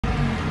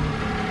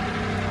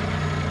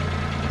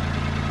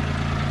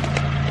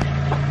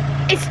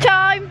It's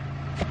time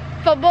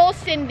for more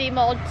Cindy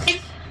mods.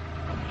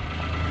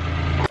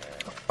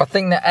 I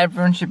think that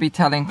everyone should be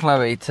telling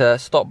Chloe to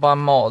stop by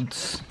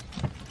mods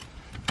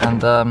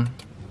and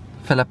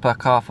fill up her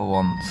car for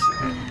once.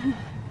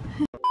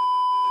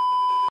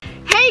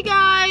 Hey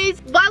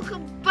guys,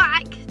 welcome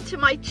back to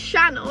my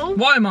channel.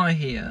 Why am I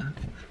here?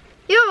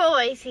 You're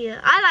always here.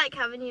 I like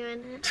having you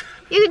in it.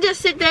 You can just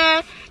sit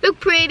there,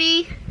 look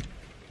pretty.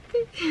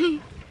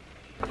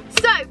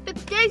 So, for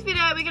today's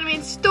video, we're going to be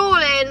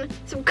installing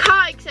some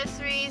car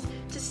accessories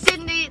to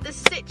Cindy the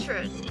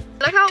Citroen.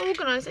 Look how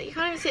organised it is. You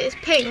can't even see it's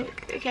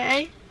pink,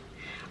 okay?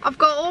 I've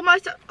got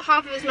almost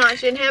half of his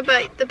nice in here,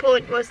 but the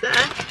point was there.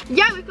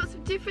 Yeah, we've got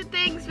some different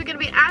things we're going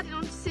to be adding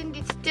on to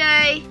Cindy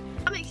today.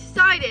 I'm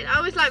excited. I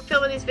always like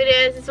filming these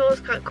videos. It's always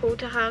quite cool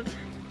to have.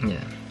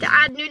 Yeah. To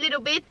add new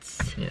little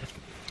bits. Yeah.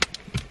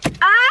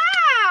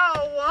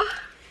 Ow!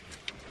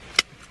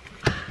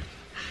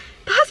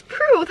 That's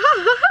cruel.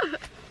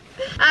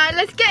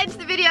 Let's get into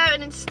the video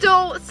and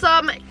install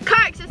some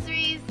car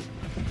accessories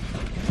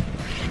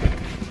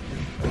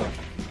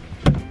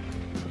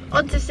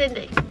onto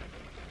Cindy.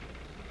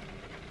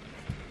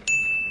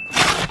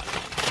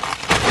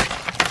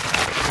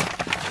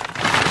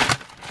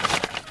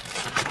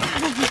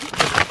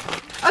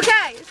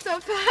 Okay, so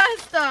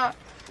first up.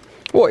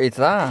 What is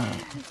that?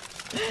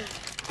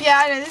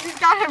 Yeah, I know, this is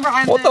kind of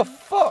random. What the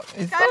fuck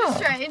is kind that? Of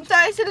strange. So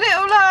it's a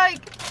little like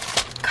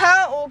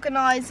car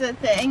organizer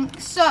thing.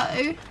 So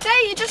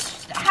say you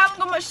just haven't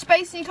got much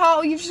space in your car,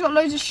 or you've just got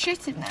loads of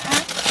shit in there.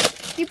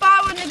 You buy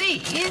one of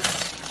these,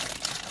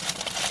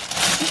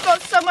 you've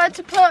got somewhere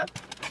to put.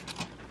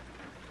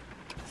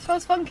 It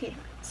smells funky.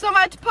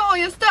 Somewhere to put all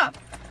your stuff.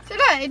 So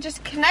look, it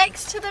just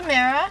connects to the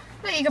mirror.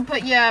 Look, you can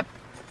put your.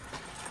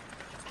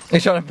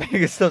 You're trying to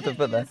figure stuff to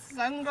put there.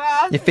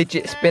 Sunglasses. Your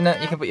fidget spinner.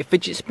 You can put your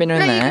fidget spinner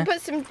in Look, there. you can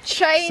put some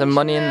change. Some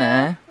money in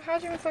there. How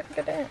do you fucking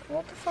get it in?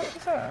 What the fuck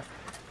is that?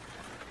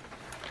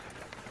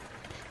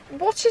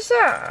 What is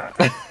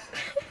that?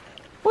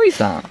 What is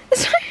that?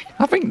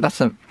 I think that's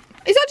a.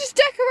 Is that just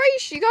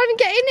decoration? You can't even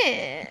get in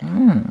it.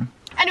 Mm.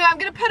 Anyway, I'm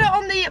going to put it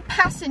on the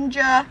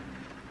passenger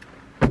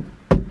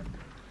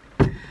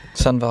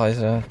Sun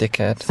visor,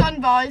 dickhead.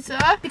 sun visor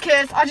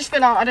because I just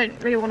feel like I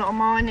don't really want it on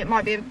mine. It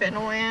might be a bit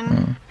annoying.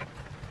 Mm.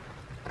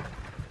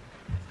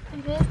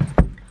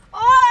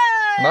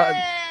 Oh!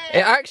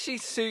 It actually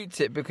suits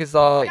it because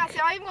like. Yeah, see,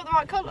 I even got the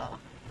right colour.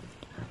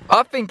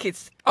 I think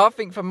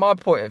from my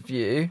point of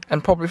view,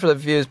 and probably from the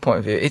viewer's point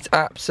of view, it's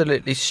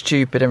absolutely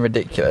stupid and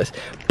ridiculous.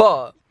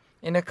 But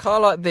in a car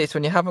like this,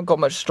 when you haven't got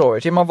much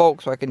storage, in my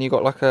Volkswagen, you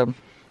got like an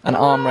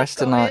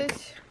armrest and like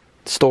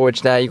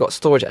storage there. You got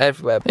storage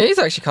everywhere. It is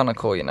actually kind of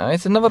cool, you know.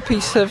 It's another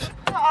piece of.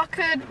 I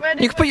could.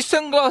 You could put your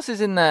sunglasses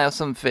in there or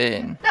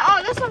something.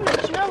 Oh, let's have a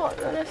look. Do you know what?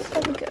 Let's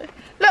have a go.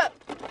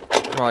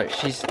 Look. Right,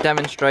 she's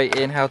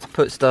demonstrating how to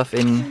put stuff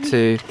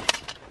into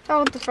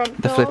Hold the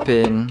front the door.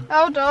 flipping.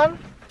 Hold on.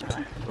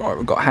 Right,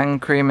 we've got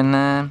hand cream in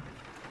there.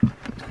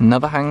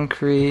 Another hand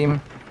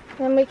cream.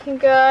 Then we can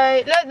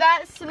go. Look,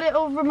 that's a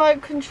little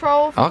remote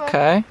control. For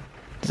Okay.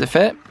 Does it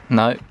fit?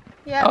 No.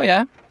 Yeah. Oh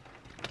yeah.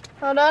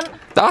 Hold on.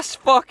 That's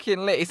fucking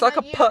lit. It's like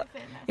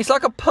it's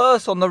like a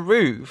purse on the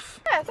roof.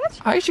 Yeah,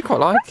 that's I actually quite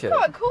like it.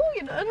 quite cool,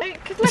 you know.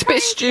 It's a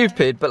bit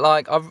stupid, but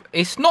like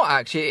it's not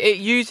actually.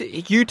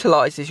 It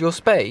utilises your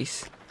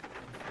space.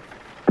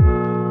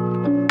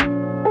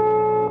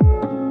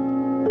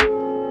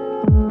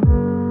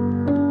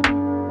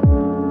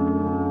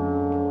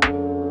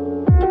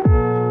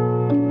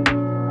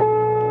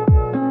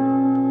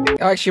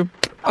 Actually,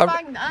 I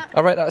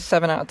rate that a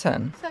 7 out of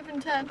 10.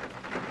 7/10.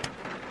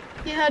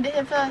 You heard it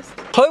here first.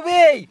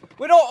 Chloe,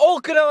 we're not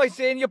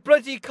organising your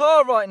bloody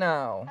car right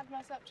now. Add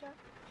my Snapchat.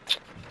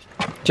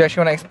 Do you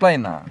actually want to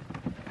explain that?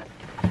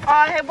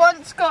 I had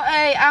once got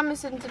a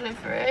Amazon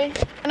delivery,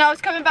 and I was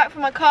coming back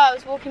from my car. I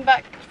was walking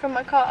back from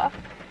my car,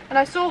 and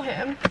I saw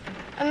him,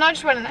 and I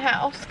just went in the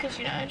house because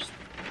you know,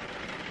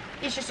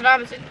 he's just an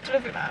Amazon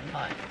delivery man,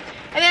 like.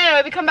 And then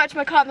anyway, we come back to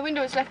my car, and the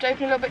window was left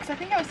open a little bit because I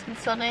think it must have been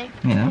sunny.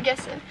 Yeah. I'm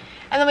guessing.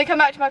 And then we come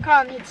back to my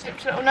car, and he'd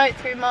slipped a little note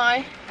through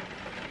my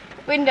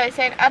window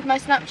saying, "Add my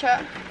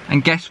Snapchat."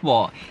 And guess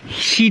what?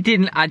 She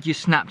didn't add your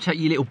Snapchat,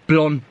 you little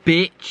blonde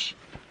bitch.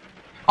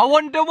 I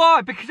wonder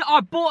why. Because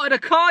I bought her the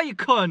car, you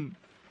cunt.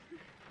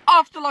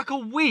 After like a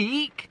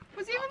week.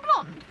 Was he even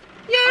blonde?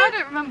 Yeah. I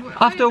don't remember.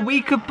 After a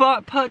week of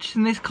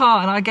purchasing this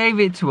car, and I gave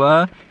it to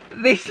her,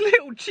 this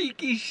little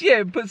cheeky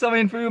shit put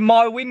something through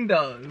my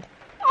window.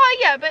 Oh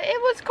yeah, but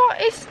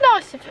it's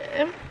nice of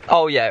him.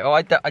 Oh yeah,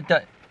 I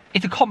don't.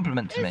 It's a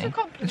compliment to me. It's a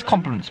compliment. It's a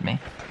compliment to me.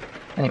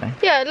 Anyway.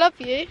 Yeah, I love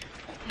you.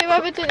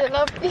 Whoever did it,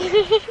 love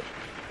you.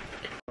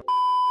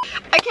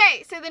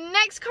 Okay, so the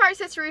next car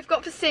accessory we've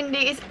got for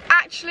Cindy is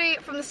actually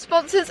from the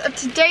sponsors of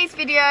today's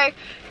video,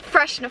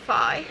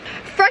 Freshnify.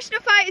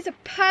 Freshnify is a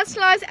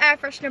personalised air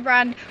freshener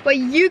brand where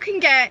you can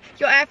get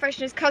your air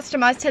fresheners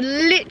customised to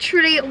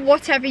literally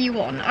whatever you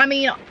want. I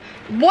mean,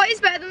 what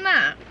is better than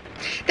that?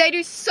 They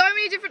do so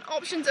many different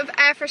options of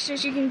air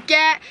fresheners you can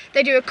get.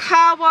 They do a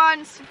car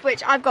one,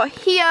 which I've got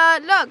here.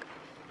 Look,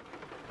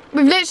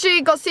 we've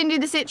literally got Cindy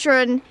the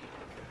Citroen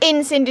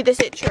in Cindy the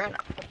Citroen.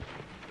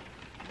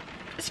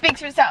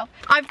 Speaks for itself.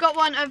 I've got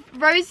one of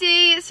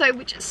Rosie,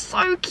 which is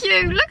so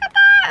cute. Look at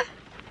that.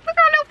 Look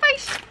at her little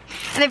face.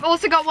 And they've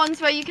also got ones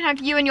where you can have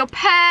you and your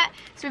pet.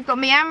 So we've got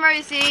me and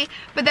Rosie,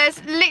 but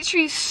there's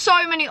literally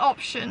so many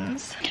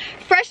options.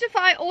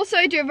 Freshnify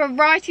also do a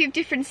variety of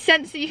different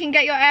scents that you can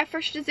get your air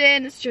fresheners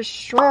in. It's just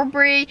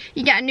strawberry.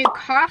 You get a new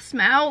car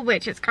smell,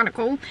 which is kind of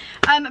cool.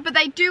 But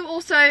they do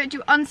also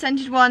do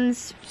unscented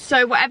ones,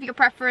 so whatever your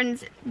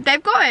preference,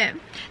 they've got it.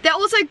 They're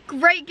also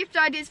great gift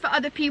ideas for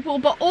other people,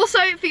 but also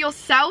for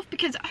yourself,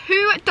 because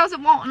who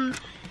doesn't want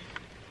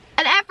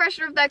an air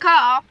freshener of their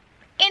car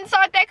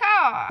inside their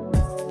car?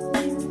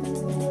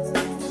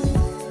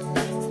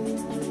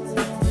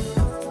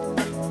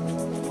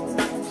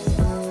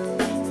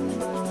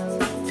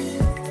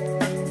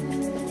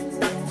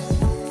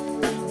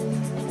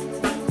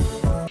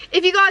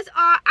 If you guys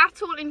are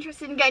at all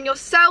interested in getting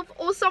yourself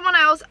or someone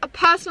else a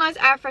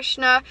personalised air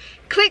freshener,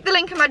 click the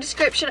link in my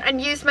description and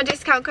use my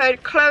discount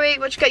code Chloe,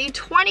 which will get you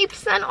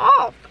 20%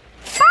 off.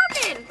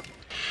 Bargain!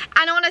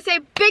 And I want to say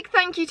a big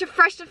thank you to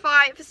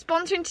Freshnify for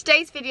sponsoring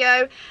today's video.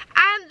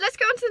 And let's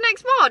go on to the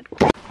next mod.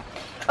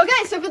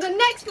 Okay, so for the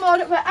next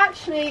mod, we're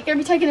actually going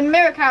to be taking the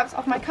mirror caps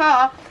off my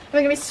car. We're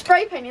going to be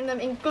spray painting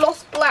them in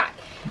gloss black.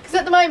 Because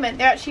at the moment,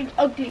 they're actually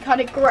ugly kind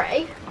of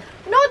grey.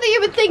 Not that you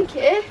would think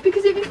it,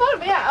 because if you follow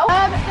me out,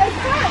 there's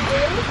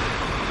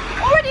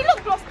currently already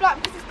look gloss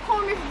black because it's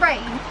pouring with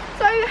rain.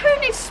 So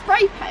who needs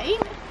spray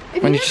paint?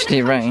 If when you you just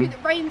live in need a country rain.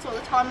 that rains all the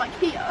time, like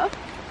here,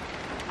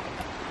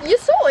 you're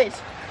sorted.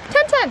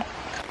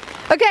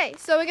 10-10. Okay,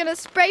 so we're gonna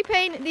spray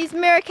paint these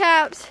mirror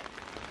caps,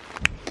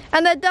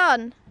 and they're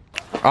done.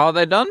 Are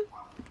they done?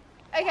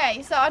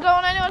 Okay, so I don't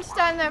want anyone to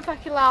stand there and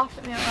fucking laugh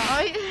at me,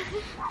 alright?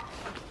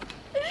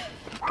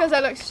 Because I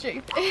look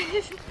stupid.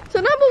 So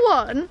number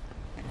one,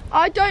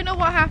 I don't know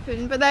what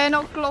happened, but they're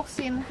not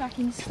glossy in the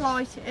fucking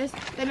slightest.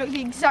 They look the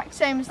exact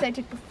same as they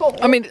did before.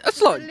 I mean,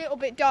 it's like a little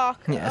bit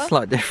darker. Yeah, a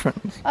slight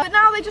difference. But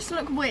now they just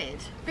look weird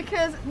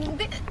because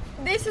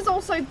this is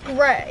also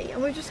grey,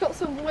 and we've just got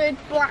some weird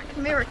black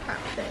mirror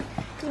caps in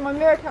because my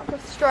mirror caps are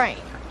strange.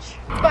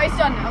 But it's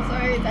done now,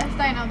 so they're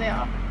staying how they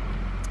are.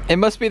 It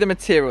must be the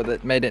material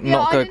that made it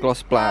not go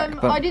gloss black.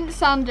 But I didn't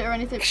sand it or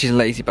anything. she's a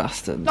lazy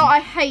bastard. No,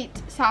 I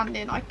hate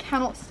sanding. I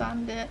cannot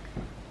stand it.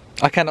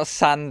 I cannot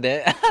sand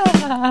it.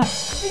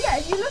 So yeah,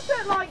 if you look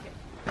at like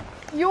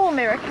your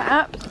mirror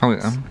caps, Oh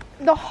yeah.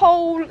 the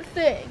whole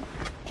thing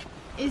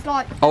is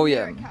like Oh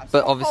yeah, mirror caps. but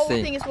The whole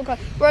obviously thing is one colour.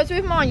 Whereas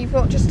with mine, you've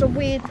got just a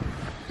weird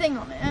thing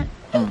on it.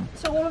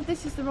 So all of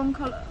this is the wrong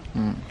colour.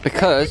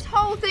 because This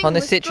whole thing on the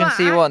was Citroen black.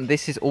 C1,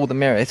 this is all the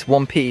mirror. It's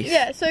one piece.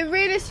 Yeah, so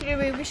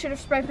realistically, we should have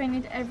spray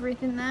painted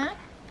everything there,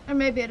 and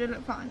maybe it'd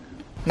look fine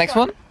then. Next So,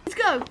 one. Let's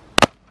go.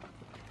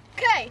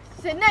 Okay,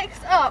 so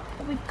next up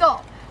we've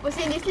got what's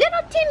in this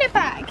little tinner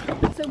bag.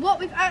 So what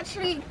we've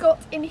actually got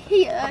in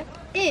here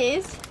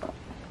is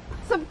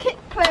some kit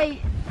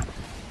plate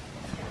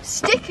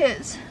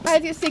stickers. I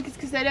had to get stickers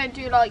because they don't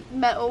do like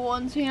metal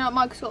ones. You know, like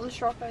Mike's got the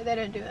Strofo, they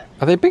don't do it.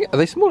 Are they big? Are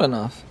they small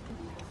enough?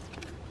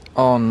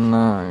 Oh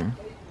no.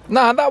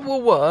 Nah, that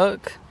will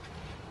work.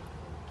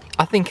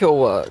 I think it'll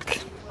work.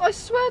 I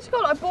swear to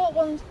God, I bought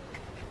ones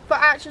for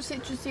actual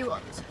citrusy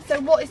ones.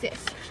 So what is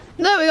this?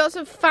 No, we got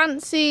some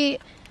fancy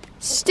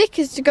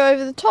stickers to go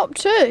over the top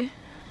too.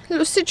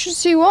 Little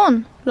citrusy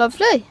one.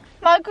 Lovely.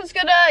 Michael's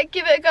gonna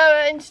give it a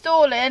go at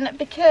installing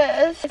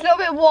because it's a little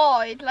bit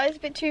wide, like it's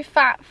a bit too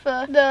fat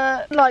for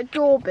the like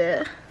door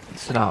bit.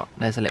 So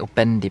there's a little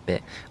bendy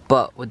bit,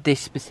 but with this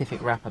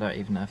specific wrap, I don't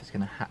even know if it's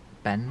gonna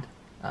bend.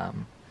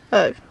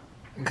 Oh.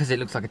 Because it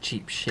looks like a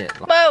cheap shit.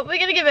 Well, we're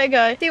gonna give it a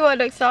go. See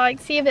what it looks like.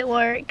 See if it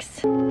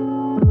works.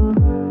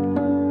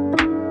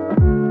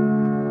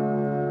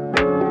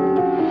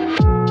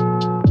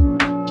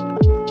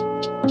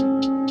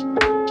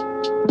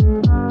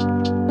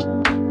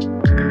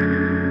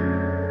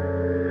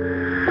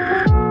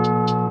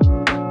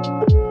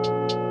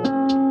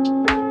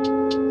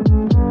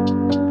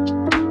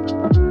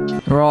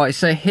 Right,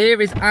 so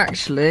here is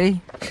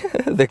actually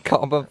the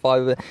carbon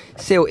fibre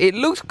seal. It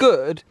looks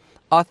good,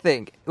 I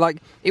think.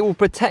 Like, it will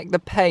protect the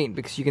paint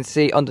because you can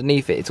see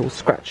underneath it, it's all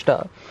scratched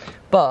up.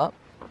 But,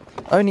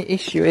 only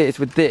issue is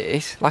with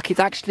this, like it's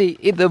actually,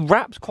 the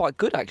wrap's quite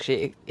good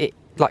actually. It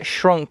like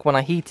shrunk when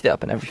I heated it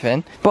up and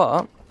everything.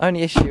 But,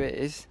 only issue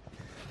is,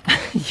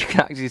 you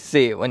can actually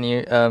see it when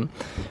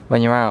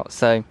you're out.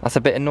 So, that's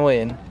a bit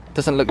annoying.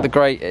 Doesn't look the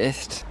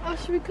greatest. Oh,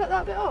 should we cut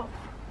that bit off?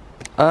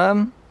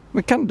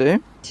 We can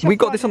do. We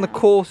got this on the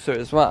Corsa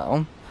as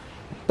well.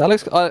 That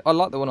looks. I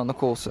like the one on the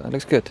Corsa. It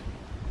looks good.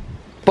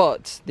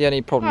 But the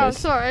only problem is.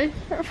 Sorry.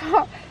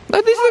 No,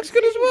 this looks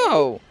good as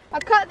well. I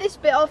cut this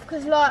bit off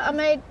because like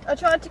I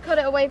tried to cut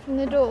it away from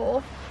the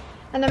door,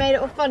 and I made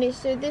it all funny.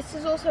 So this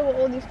is also what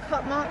all these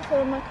cut marks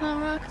are on my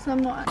camera because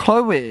I'm not.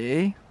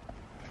 Chloe.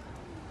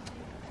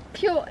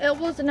 Pure. It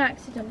was an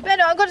accident. But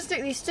no, I've got to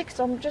stick these stickers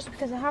on just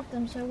because I have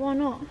them. So why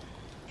not?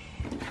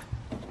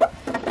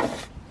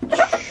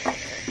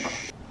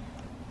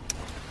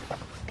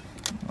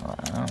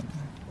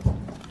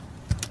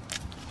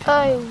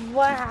 Oh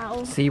wow.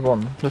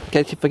 C1. Look, in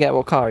case you forget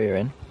what car you're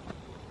in.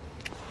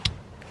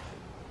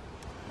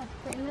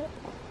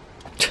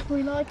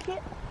 We like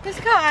it. This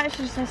car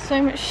actually just has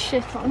so much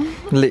shit on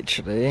it.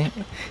 Literally.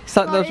 It's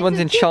like those ones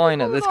in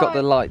China that's got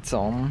the lights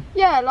on.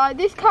 Yeah, like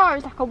this car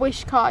is like a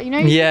wish car, you know?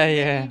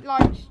 Yeah.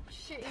 Like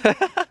shit. This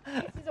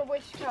is a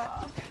wish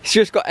car. It's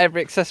just got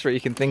every accessory you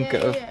can think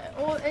of.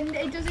 Yeah, and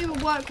it doesn't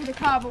even work with the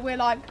car, but we're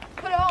like,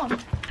 put it on.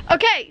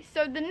 Okay,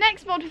 so the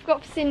next mod we've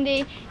got for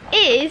Cindy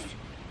is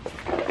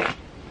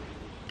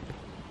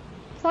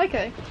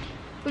Psycho.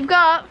 We've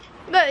got,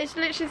 look, it's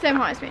literally the same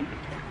height as me.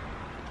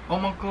 Oh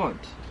my god,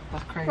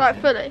 that's crazy. Right,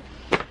 fully.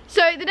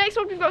 So the next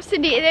one we've got for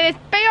Cindy is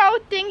this big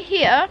old thing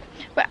here.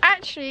 We're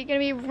actually going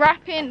to be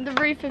wrapping the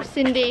roof of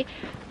Cindy.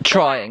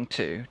 Trying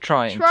to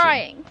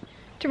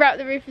wrap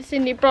the roof of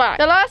Cindy black.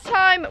 The last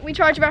time we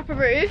tried to wrap a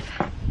roof,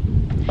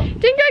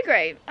 didn't go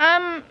great.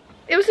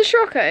 It was a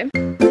Scirocco.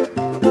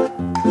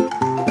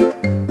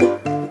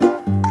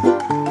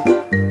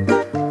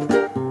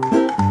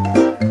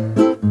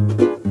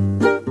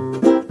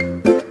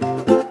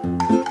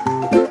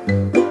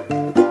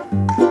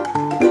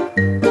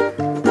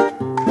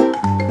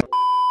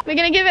 We're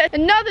gonna give it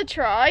another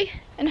try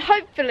and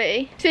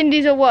hopefully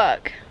Cindy's will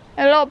work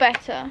a lot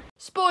better.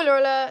 Spoiler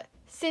alert,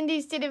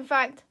 Cindy's did in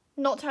fact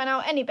not turn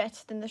out any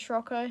better than the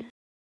Scirocco.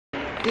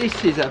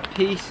 This is a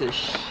piece of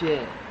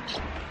shit.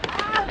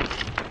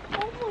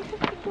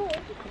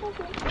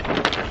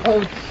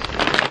 Oh.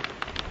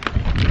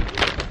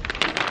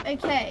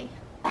 Okay.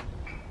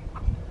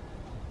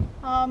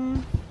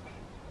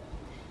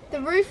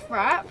 The roof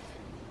wrap.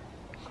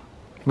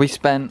 We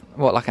spent,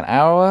 what, like an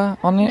hour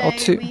on it? No, or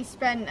two? we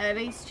spent at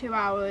least 2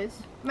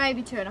 hours,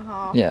 maybe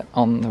 2.5. Yeah,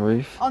 on the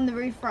roof. On the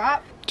roof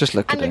wrap. Just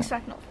look at it. And looks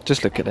like not.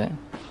 Just look at it.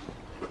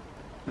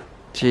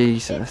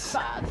 Jesus. It's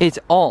bad. It's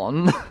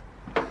on.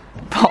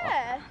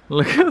 Yeah.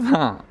 Look at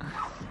that.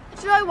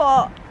 Do you know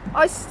what?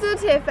 I stood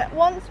here for,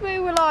 once we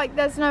were like,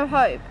 there's no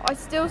hope. I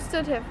still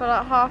stood here for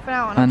like half an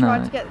hour and I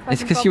tried to get the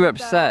It's because you were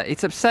upset.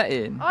 It's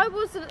upsetting. I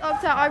wasn't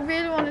upset. I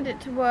really wanted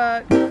it to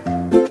work.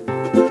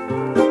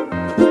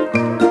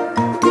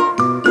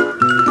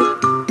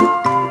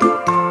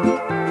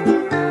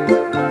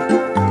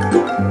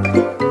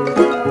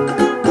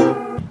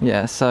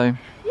 Yeah, so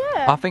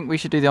I think we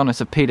should do the honours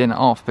of peeling it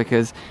off,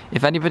 because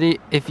if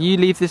you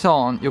leave this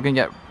on, you're gonna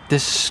get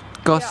disgusted.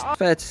 Yeah,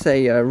 fair to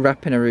say,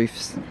 wrapping a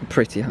roof's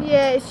pretty hard.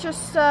 Yeah, it's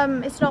just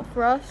it's not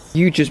for us.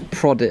 You just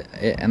prod it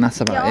and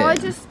that's about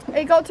it. Yeah,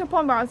 it got to a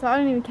point where I was like, I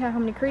don't even care how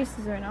many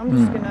creases are in it. I'm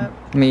just gonna.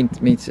 Me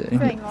too.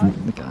 Thing,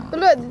 like. But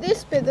look,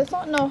 this bit, there's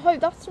like no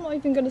hope. That's not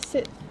even gonna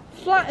sit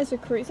flat as a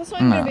crease. That's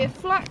not even gonna be a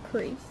flat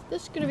crease.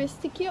 That's gonna be a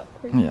sticky up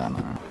crease. Yeah,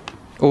 no.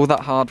 All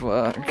that hard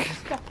work.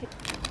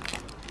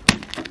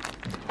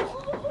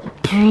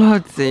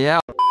 Bloody hell.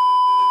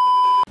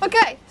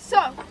 Okay,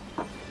 so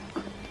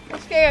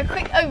let's get a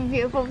quick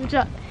overview of what we've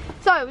done.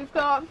 So we've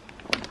got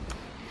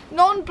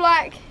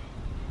non-black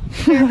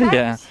mirror caps.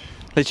 Yeah,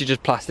 literally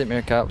just plastic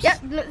mirror caps. Yep,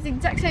 looks the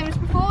exact same as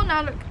before.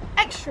 Now look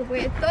extra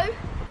weird though.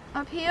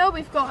 Up here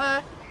we've got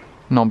a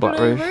non-black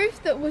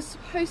roof that was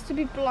supposed to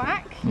be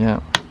black. Yeah.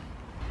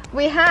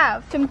 We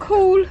have some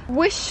cool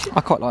Wish.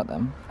 I quite like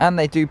them, and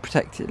they do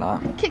protect it,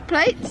 like kick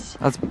plates.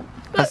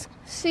 Look,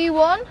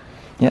 C1.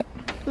 Yep.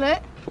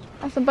 Lit.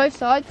 That's on both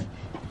sides.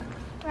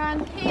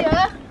 And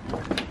here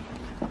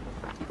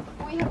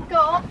we have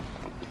got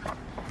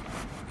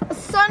a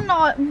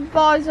sunlight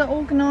visor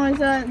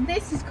organizer.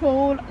 This is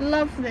cool.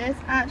 Love this.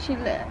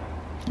 Actually lit.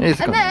 It is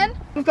and then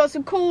we've got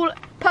some cool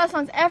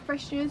personalised air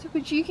fresheners,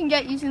 which you can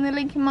get using the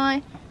link in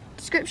my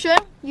description.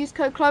 Use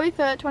code Chloe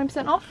for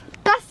 20% off.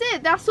 That's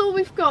it. That's all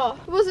we've got.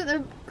 It wasn't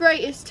the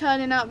greatest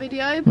turning out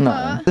video,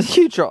 but no.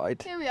 You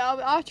tried. Here we are.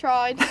 I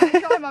tried. I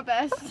tried my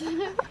best.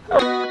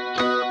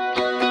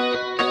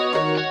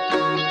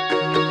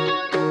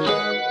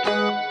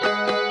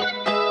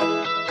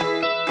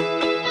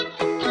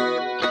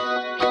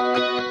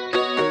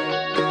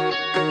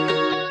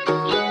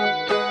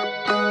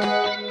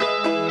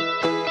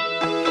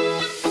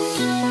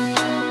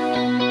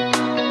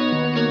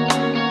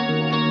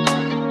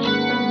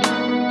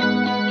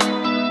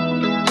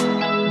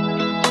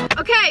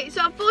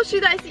 Unfortunately,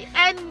 that is the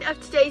end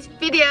of today's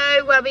video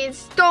where we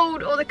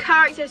installed all the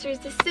car accessories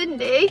to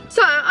Cindy.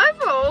 So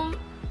overall,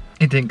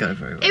 it didn't go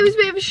very well. It was a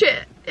bit of a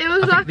shit. It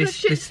was like a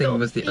shit this thing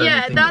was the only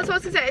yeah, thing that's what I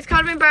was gonna say. It's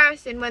kind of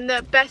embarrassing when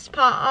the best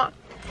part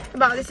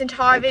about this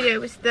entire video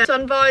was the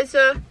sun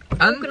visor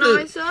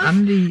organizer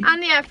and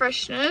the air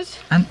fresheners.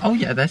 And oh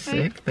yeah, they're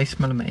sick. They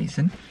smell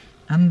amazing.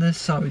 And the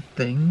side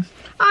things.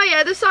 Oh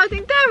yeah, the side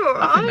thing, they're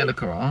alright. I think they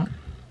look alright.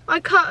 I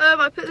cut them.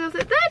 I put them.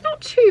 They're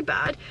not too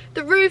bad.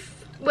 The roof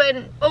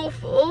went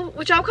awful,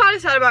 which I'm kind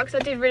of sad about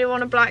because I did really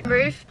want a black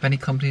roof. If any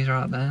companies are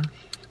out there.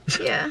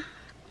 Yeah.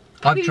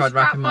 I've tried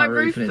wrapping my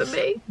roof and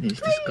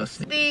it's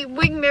disgusting. The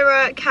wing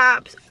mirror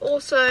caps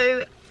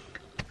also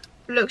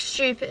look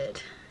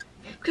stupid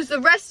because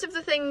the rest of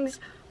the things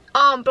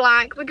aren't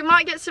black. We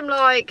might get some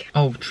like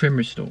trim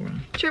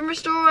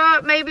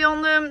restorer maybe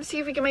on them, see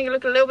if we can make it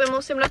look a little bit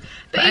more similar.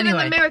 But even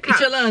anyway, the mirror caps,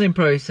 it's a learning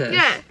process.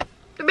 Yeah,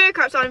 the mirror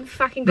car's not even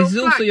fucking This gold is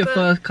also black, your but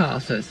first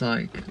car, so it's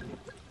like...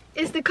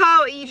 it's the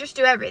car you just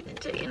do everything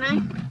to, you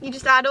know? You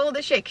just add all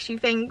the shit because you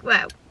think,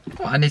 well...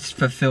 And it's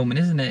for filming,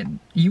 isn't it?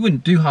 You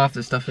wouldn't do half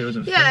the stuff it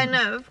wasn't Yeah, I filming.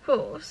 know, of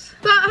course.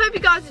 But I hope you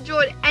guys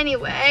enjoyed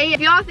anyway.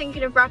 If you are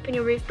thinking of wrapping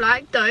your roof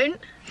black, don't.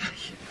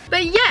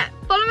 But yeah,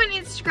 follow me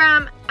on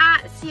Instagram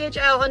at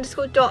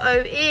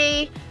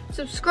chl_.oe.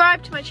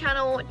 Subscribe to my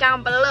channel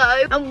down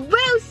below. And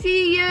we'll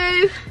see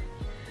you,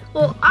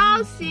 or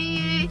I'll see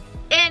you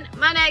in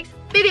my next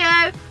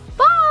video.